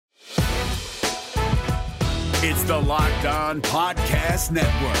It's the Locked On Podcast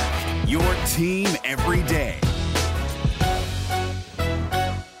Network, your team every day.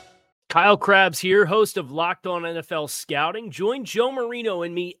 Kyle Krabs here, host of Locked On NFL Scouting. Join Joe Marino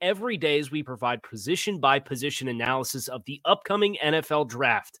and me every day as we provide position-by-position analysis of the upcoming NFL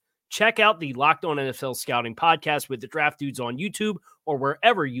Draft. Check out the Locked On NFL Scouting podcast with the Draft Dudes on YouTube or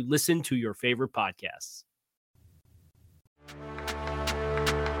wherever you listen to your favorite podcasts.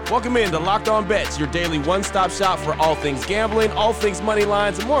 Welcome in to Locked On Bets, your daily one-stop shop for all things gambling, all things money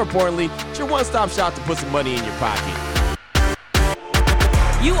lines, and more importantly, it's your one-stop shop to put some money in your pocket.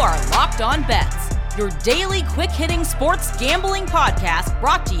 You are Locked On Bets, your daily quick-hitting sports gambling podcast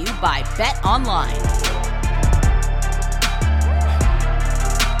brought to you by Bet Online.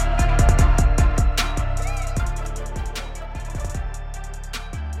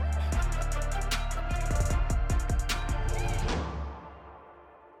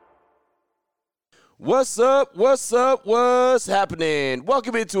 What's up? What's happening?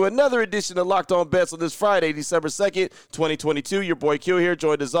 Welcome into another edition of Locked On Bets on this Friday, December 2nd, 2022. Your boy Q here,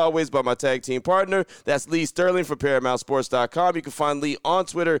 joined as always by my tag team partner. That's Lee Sterling from ParamountSports.com. You can find Lee on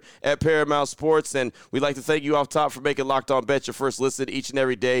Twitter at Paramount Sports. And we'd like to thank you off top for making Locked On Bets your first listen each and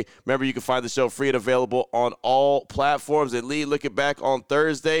every day. Remember, you can find the show free and available on all platforms. And Lee, looking back on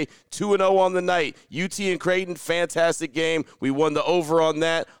Thursday, 2-0 on the night. UT and Creighton, fantastic game. We won the over on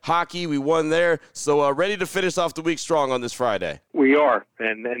that. Hockey, we won there. So ready to finish off the week strong on this Friday. We are,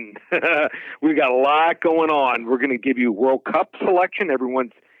 and we've got a lot going on. We're going to give you World Cup selection.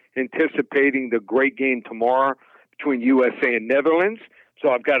 Everyone's anticipating the great game tomorrow between USA and Netherlands. So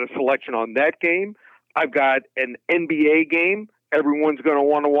I've got a selection on that game. I've got an NBA game everyone's going to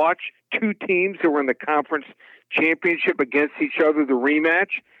want to watch. Two teams who are in the conference championship against each other, the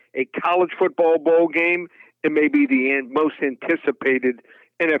rematch, a college football bowl game, and maybe the most anticipated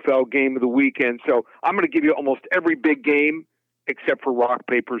NFL game of the weekend. So I'm going to give you almost every big game except for rock,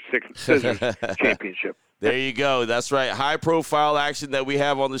 paper, scissors championship. There you go. That's right. High-profile action that we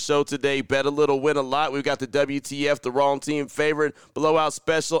have on the show today. Bet a little, win a lot. We've got the WTF, the wrong team favorite, blowout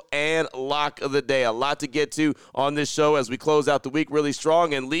special, and lock of the day. A lot to get to on this show as we close out the week really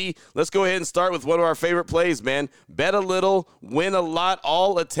strong. And, Lee, let's go ahead and start with one of our favorite plays, man. Bet a little, win a lot.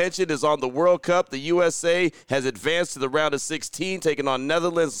 All attention is on the World Cup. The USA has advanced to the round of 16, taking on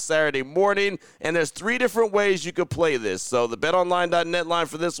Netherlands Saturday morning. And there's three different ways you could play this. So the betonline.net line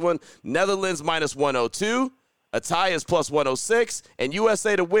for this one, Netherlands minus 102. A tie is plus 106, and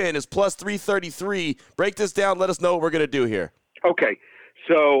USA to win is plus 333. Break this down. Let us know what we're going to do here. Okay,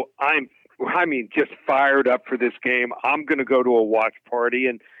 so I'm just fired up for this game. I'm going to go to a watch party,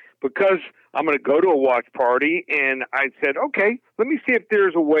 and because I'm going to go to a watch party, and I said, okay, let me see if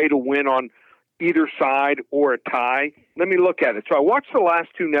there's a way to win on either side or a tie. Let me look at it. So I watched the last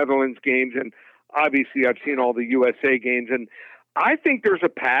two Netherlands games, and obviously I've seen all the USA games, and I think there's a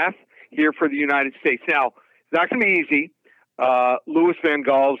path here for the United States. Now, it's not going to be easy. Louis van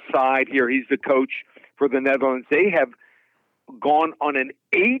Gaal's side here, he's the coach for the Netherlands. They have gone on an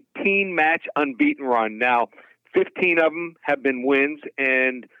 18-match unbeaten run. Now, 15 of them have been wins,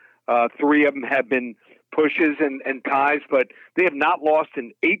 and 3 of them have been pushes and ties, but they have not lost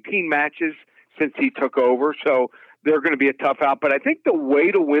in 18 matches since he took over, so they're going to be a tough out. But I think the way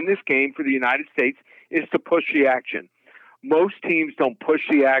to win this game for the United States is to push the action. Most teams don't push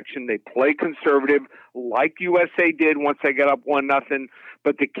the action. They play conservative like USA did once they got up 1-0.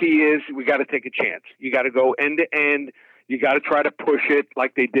 But the key is we got to take a chance. You got to go end to end. You got to try to push it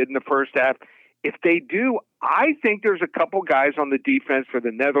like they did in the first half. If they do, I think there's a couple guys on the defense for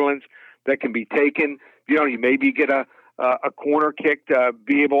the Netherlands that can be taken. You maybe get a corner kick to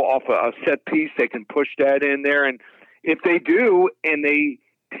be able off a set piece. They can push that in there. And if they do and they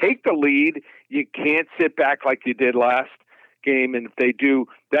take the lead, you can't sit back like you did last game, and if they do,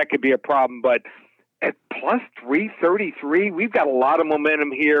 that could be a problem. But at plus 333, we've got a lot of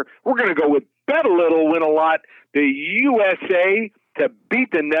momentum here. We're going to go with bet a little, win a lot. The USA to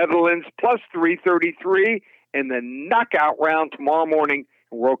beat the Netherlands, plus 333, and the knockout round tomorrow morning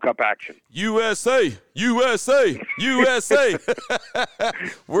in World Cup action. USA!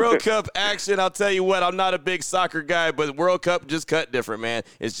 World Cup action. I'll tell you what, I'm not a big soccer guy, but World Cup just cut different, man.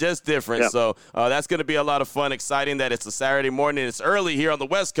 It's just different. Yep. So that's going to be a lot of fun, exciting that it's a Saturday morning. It's early here on the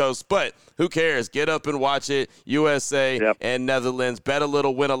West Coast, but who cares? Get up and watch it. USA and Netherlands. Bet a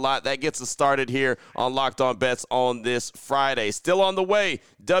little, win a lot. That gets us started here on Locked On Bets on this Friday. Still on the way,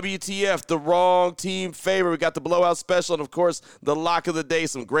 WTF, the wrong team favorite. We got the blowout special and, of course, the lock of the day.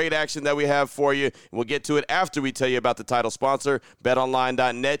 Some great action that we have for you. We'll get to it after we tell you about the title sponsor,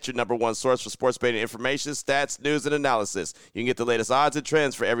 BetOnline.net, your number one source for sports betting information, stats, news, and analysis. You can get the latest odds and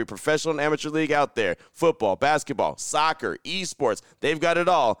trends for every professional and amateur league out there. Football, basketball, soccer, esports. They've got it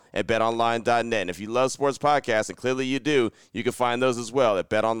all at BetOnline.net. And if you love sports podcasts, and clearly you do, you can find those as well at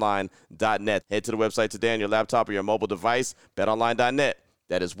BetOnline.net. Head to the website today on your laptop or your mobile device, BetOnline.net.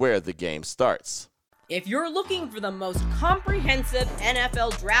 That is where the game starts. If you're looking for the most comprehensive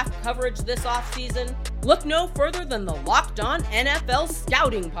NFL draft coverage this offseason, look no further than the Locked On NFL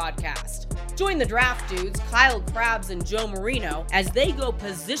Scouting Podcast. Join the draft dudes, Kyle Krabs and Joe Marino, as they go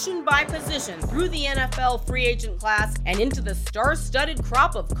position by position through the NFL free agent class and into the star-studded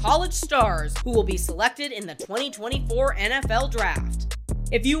crop of college stars who will be selected in the 2024 NFL Draft.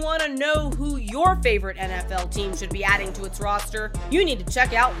 If you want to know who your favorite NFL team should be adding to its roster, you need to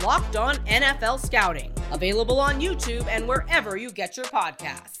check out Locked On NFL Scouting, available on YouTube and wherever you get your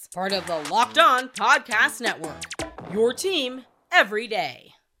podcasts. Part of the Locked On Podcast Network, your team every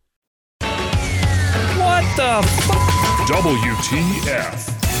day. What the f***?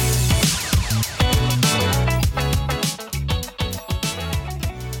 WTF.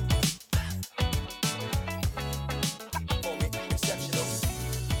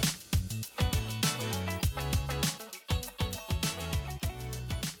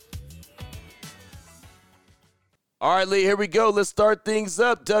 All right, Lee, here we go. Let's start things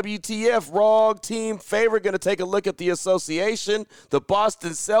up. WTF, wrong team favorite. Going to take a look at the association. The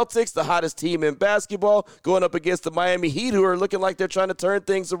Boston Celtics, the hottest team in basketball, going up against the Miami Heat, who are looking like they're trying to turn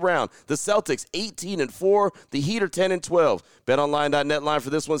things around. The Celtics, 18-4. The Heat are 10-12. BetOnline.net line for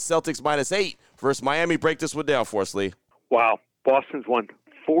this one, Celtics -8 versus Miami. Break this one down for us, Lee. Wow. Boston's won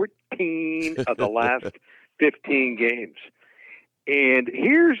 14 of the last 15 games. And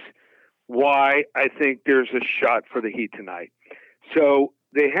here's why I think there's a shot for the Heat tonight. So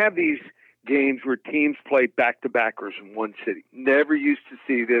they have these games where teams play back-to-backers in one city. Never used to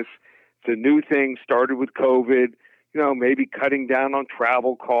see this. It's a new thing, started with COVID, maybe cutting down on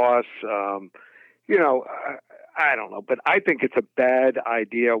travel costs. I don't know, but I think it's a bad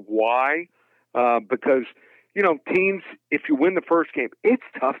idea. Why? Because, teams, if you win the first game, it's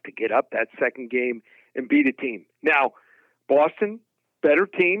tough to get up that second game and beat a team. Now, Boston, better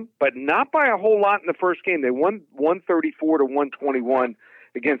team, but not by a whole lot in the first game. They won 134-121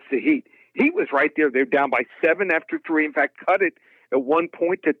 against the Heat. Heat was right there. They're down by 7 after 3. In fact, cut it at 1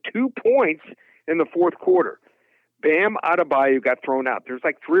 point to 2 points in the fourth quarter. Bam Adebayo got thrown out. There's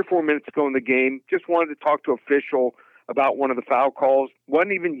like 3 or 4 minutes to go in the game. Just wanted to talk to an official about one of the foul calls.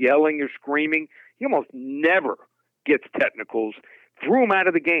 Wasn't even yelling or screaming. He almost never gets technicals. Threw him out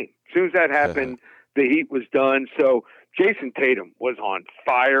of the game. As soon as that happened, the Heat was done. So Jason Tatum was on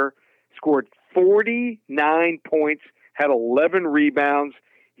fire, scored 49 points, had 11 rebounds.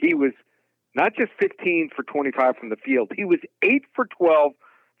 He was not just 15 for 25 from the field. He was 8 for 12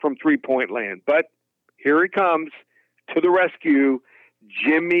 from three-point land. But here he comes to the rescue.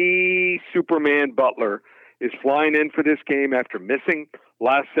 Jimmy Superman Butler is flying in for this game after missing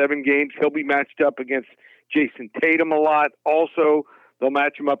last 7 games. He'll be matched up against Jason Tatum a lot. Also, they'll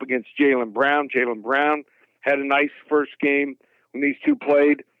match him up against Jaylen Brown. Jaylen Brown had a nice first game when these two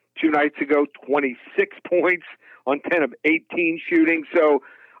played 2 nights ago, 26 points on 10 of 18 shooting. So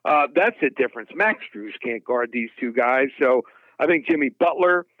that's a difference. Max Strus can't guard these two guys. So I think Jimmy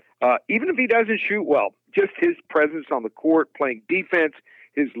Butler, even if he doesn't shoot well, just his presence on the court, playing defense,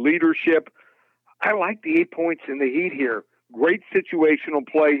 his leadership. I like the 8 points in the Heat here. Great situational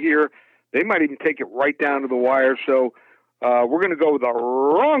play here. They might even take it right down to the wire. So we're going to go with the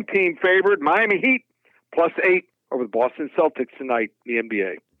wrong team favorite, Miami Heat, +8 over the Boston Celtics tonight in the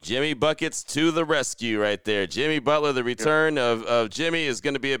NBA. Jimmy Buckets to the rescue right there. Jimmy Butler, the return of Jimmy is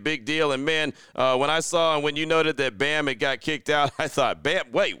going to be a big deal. And, man, when you noted that Bam had got kicked out, I thought,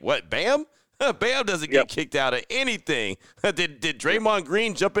 Bam, wait, what, Bam? Bam doesn't get kicked out of anything. Did Draymond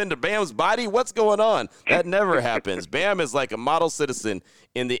Green jump into Bam's body? What's going on? That never happens. Bam is like a model citizen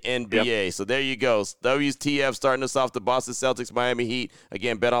in the NBA. Yep. So there you go. WTF starting us off, the Boston Celtics, Miami Heat.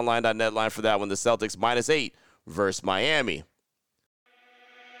 Again, BetOnline.net line for that one. The Celtics -8 versus Miami.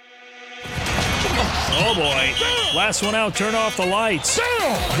 Oh, boy. Last one out, turn off the lights.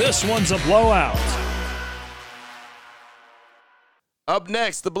 This one's a blowout. Up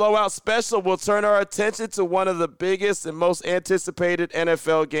next, the Blowout Special will turn our attention to one of the biggest and most anticipated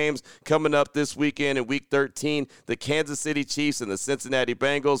NFL games coming up this weekend in Week 13, the Kansas City Chiefs and the Cincinnati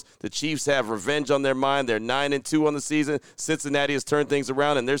Bengals. The Chiefs have revenge on their mind. They're 9-2 on the season. Cincinnati has turned things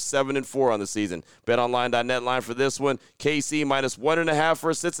around, and they're 7-4 on the season. BetOnline.net line for this one, KC -1.5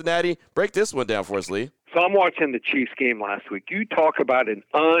 for Cincinnati. Break this one down for us, Lee. So I'm watching the Chiefs game last week. You talk about an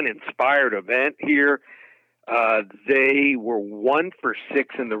uninspired event here. They were 1 for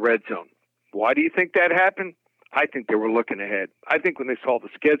 6 in the red zone. Why do you think that happened? I think they were looking ahead. I think when they saw the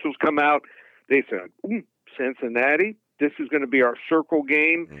schedules come out, they said, Cincinnati, this is going to be our circle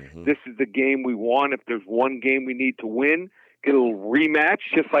game. Mm-hmm. This is the game we want. If there's one game we need to win, get a little rematch,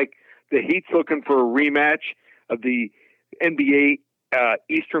 just like the Heat's looking for a rematch of the NBA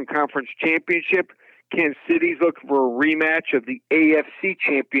Eastern Conference Championship. Kansas City's looking for a rematch of the AFC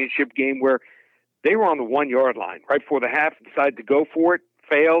Championship game where they were on the 1 yard line right before the half, decided to go for it,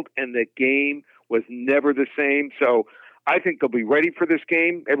 failed, and the game was never the same. So I think they'll be ready for this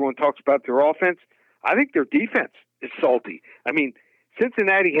game. Everyone talks about their offense. I think their defense is salty. I mean,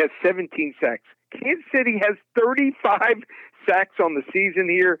 Cincinnati has 17 sacks. Kansas City has 35 sacks on the season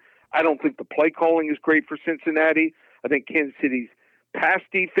here. I don't think the play calling is great for Cincinnati. I think Kansas City's pass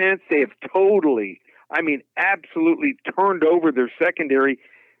defense, they have absolutely turned over their secondary.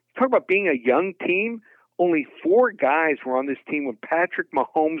 Talk about being a young team. Only 4 guys were on this team when Patrick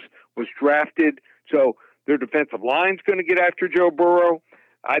Mahomes was drafted. So their defensive line's going to get after Joe Burrow.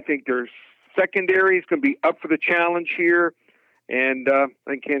 I think their secondary is going to be up for the challenge here. And I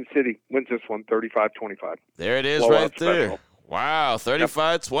think Kansas City wins this one 35-25. There it is right there. Special. Wow,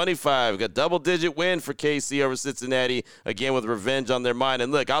 35-25. Got double-digit win for KC over Cincinnati, again with revenge on their mind.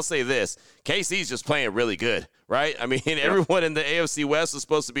 And look, I'll say this. KC's just playing really good, right? I mean, everyone in the AFC West was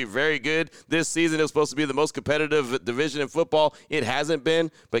supposed to be very good this season. It was supposed to be the most competitive division in football. It hasn't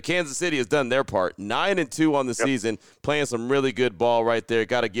been, but Kansas City has done their part. 9-2 on the season, playing some really good ball right there.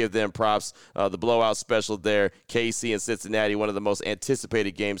 Got to give them props. The blowout special there, KC and Cincinnati, one of the most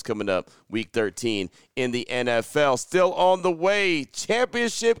anticipated games coming up Week 13 in the NFL. Still on the way,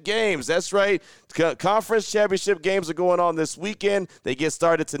 championship games. That's right. Conference championship games are going on this weekend. They get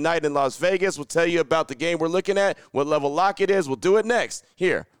started tonight in Las Vegas. We'll tell you about the game we're looking at, what level lock it is. We'll do it next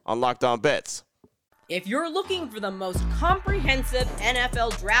here on Locked On Bets. If you're looking for the most comprehensive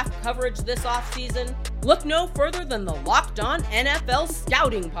NFL draft coverage this offseason, look no further than the Locked On NFL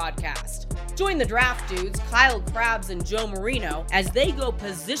Scouting Podcast. Join the draft dudes, Kyle Krabs and Joe Marino, as they go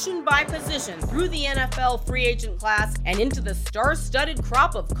position by position through the NFL free agent class and into the star-studded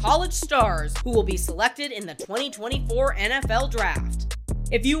crop of college stars who will be selected in the 2024 NFL Draft.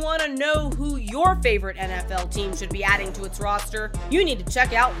 If you want to know who your favorite NFL team should be adding to its roster, you need to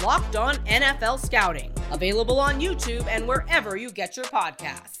check out Locked On NFL Scouting, available on YouTube and wherever you get your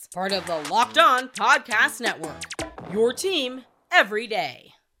podcasts. Part of the Locked On Podcast Network, your team every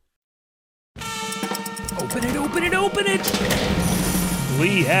day. Open it, open it, open it!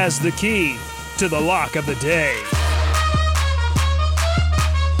 Lee has the key to the lock of the day.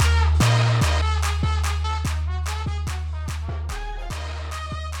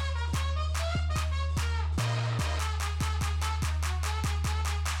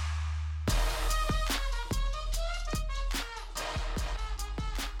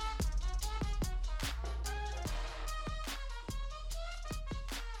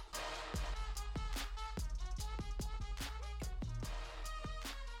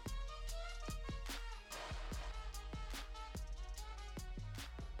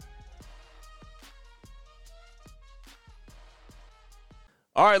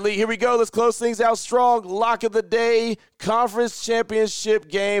 All right, Lee, here we go. Let's close things out strong. Lock of the day, conference championship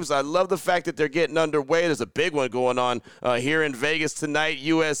games. I love the fact that they're getting underway. There's a big one going on here in Vegas tonight,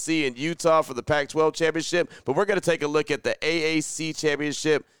 USC and Utah for the Pac-12 championship. But we're going to take a look at the AAC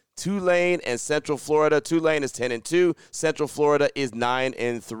championship. Tulane and Central Florida. Tulane is 10-2. Central Florida is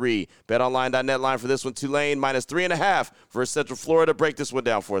 9-3. BetOnline.net line for this one. Tulane minus 3.5 for Central Florida. Break this one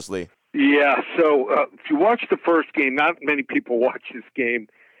down for us, Lee. Yeah, so if you watch the first game, not many people watch this game.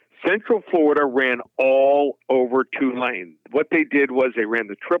 Central Florida ran all over Tulane. What they did was they ran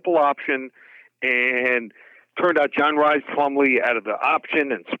the triple option, and turned out John Rice Plumlee out of the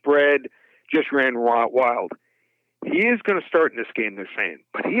option and spread just ran wild. He is going to start in this game, they're saying,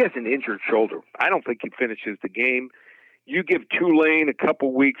 but he has an injured shoulder. I don't think he finishes the game. You give Tulane a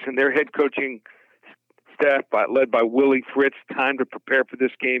couple weeks and their head coaching staff, led by Willie Fritz, time to prepare for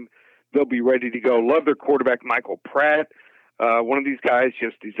this game. They'll be ready to go. Love their quarterback, Michael Pratt. One of these guys,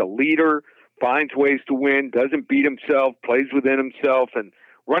 he's a leader, finds ways to win, doesn't beat himself, plays within himself. And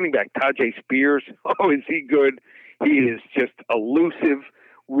running back, Tajay Spears, oh, is he good? He is just elusive,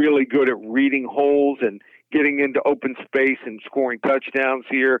 really good at reading holes and getting into open space and scoring touchdowns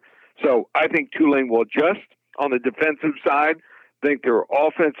here. So I think Tulane will adjust on the defensive side. I think their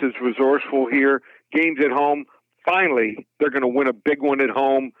offense is resourceful here. Games at home. Finally, they're going to win a big one at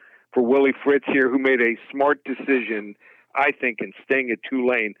home for Willie Fritz here, who made a smart decision, I think, in staying at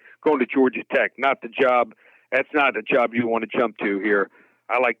Tulane, going to Georgia Tech. Not the job. That's not a job you want to jump to here.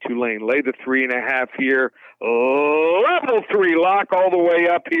 I like Tulane. Lay the 3.5 here. Level 3 lock all the way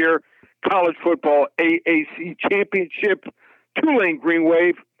up here. College football AAC championship. Tulane Green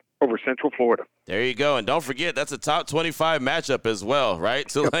Wave over Central Florida. There you go. And don't forget, that's a top 25 matchup as well, right?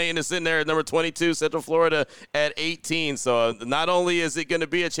 Tulane is in there at number 22, Central Florida at 18. So not only is it going to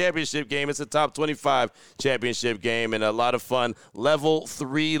be a championship game, it's a top 25 championship game and a lot of fun. Level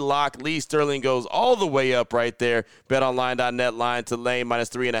 3 lock. Lee Sterling goes all the way up right there. BetOnline.net line, Tulane minus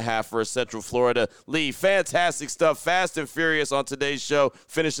 3.5 for Central Florida. Lee, fantastic stuff. Fast and furious on today's show.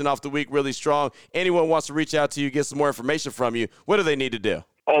 Finishing off the week really strong. Anyone wants to reach out to you, get some more information from you, what do they need to do?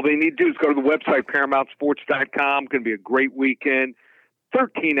 All they need to do is go to the website, ParamountSports.com. Going to be a great weekend.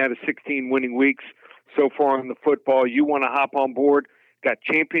 13 out of 16 winning weeks so far in the football. You want to hop on board. Got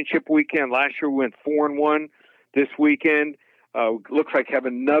championship weekend. Last year we went 4-1. This weekend looks like have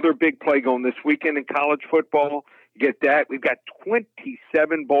another big play going this weekend in college football. You get that. We've got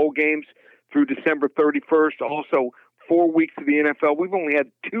 27 bowl games through December 31st. Also, 4 weeks of the NFL. We've only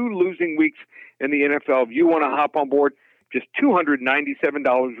had 2 losing weeks in the NFL. If you want to hop on board, just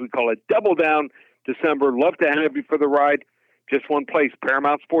 $297. We call it Double Down December. Love to have you for the ride. Just one place,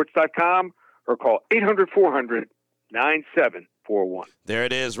 ParamountSports.com, or call 800-400-9741. There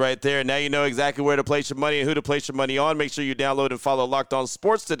it is right there. Now you know exactly where to place your money and who to place your money on. Make sure you download and follow Locked On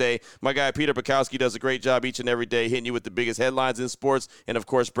Sports today. My guy Peter Bukowski does a great job each and every day hitting you with the biggest headlines in sports and, of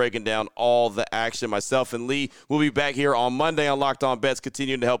course, breaking down all the action. Myself and Lee will be back here on Monday on Locked On Bets,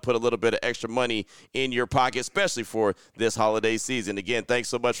 continuing to help put a little bit of extra money in your pocket, especially for this holiday season. Again, thanks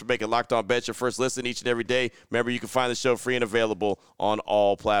so much for making Locked On Bets your first listen each and every day. Remember, you can find the show free and available on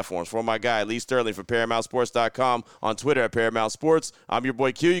all platforms. For my guy Lee Sterling from ParamountSports.com, on Twitter at Paramount Sports, I'm your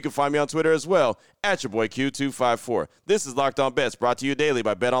boy Q. You can find me on Twitter as well, at your boy Q254. This is Locked On Bets, brought to you daily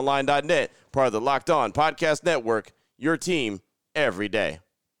by BetOnline.net, part of the Locked On Podcast Network, your team every day.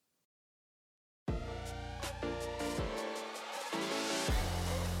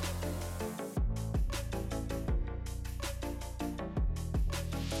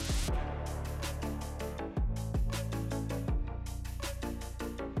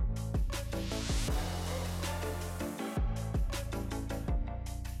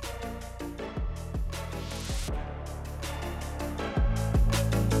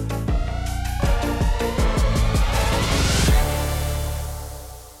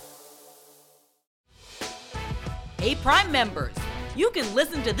 Hey, Prime members, you can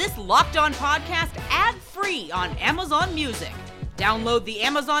listen to this Locked On podcast ad-free on Amazon Music. Download the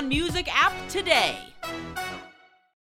Amazon Music app today.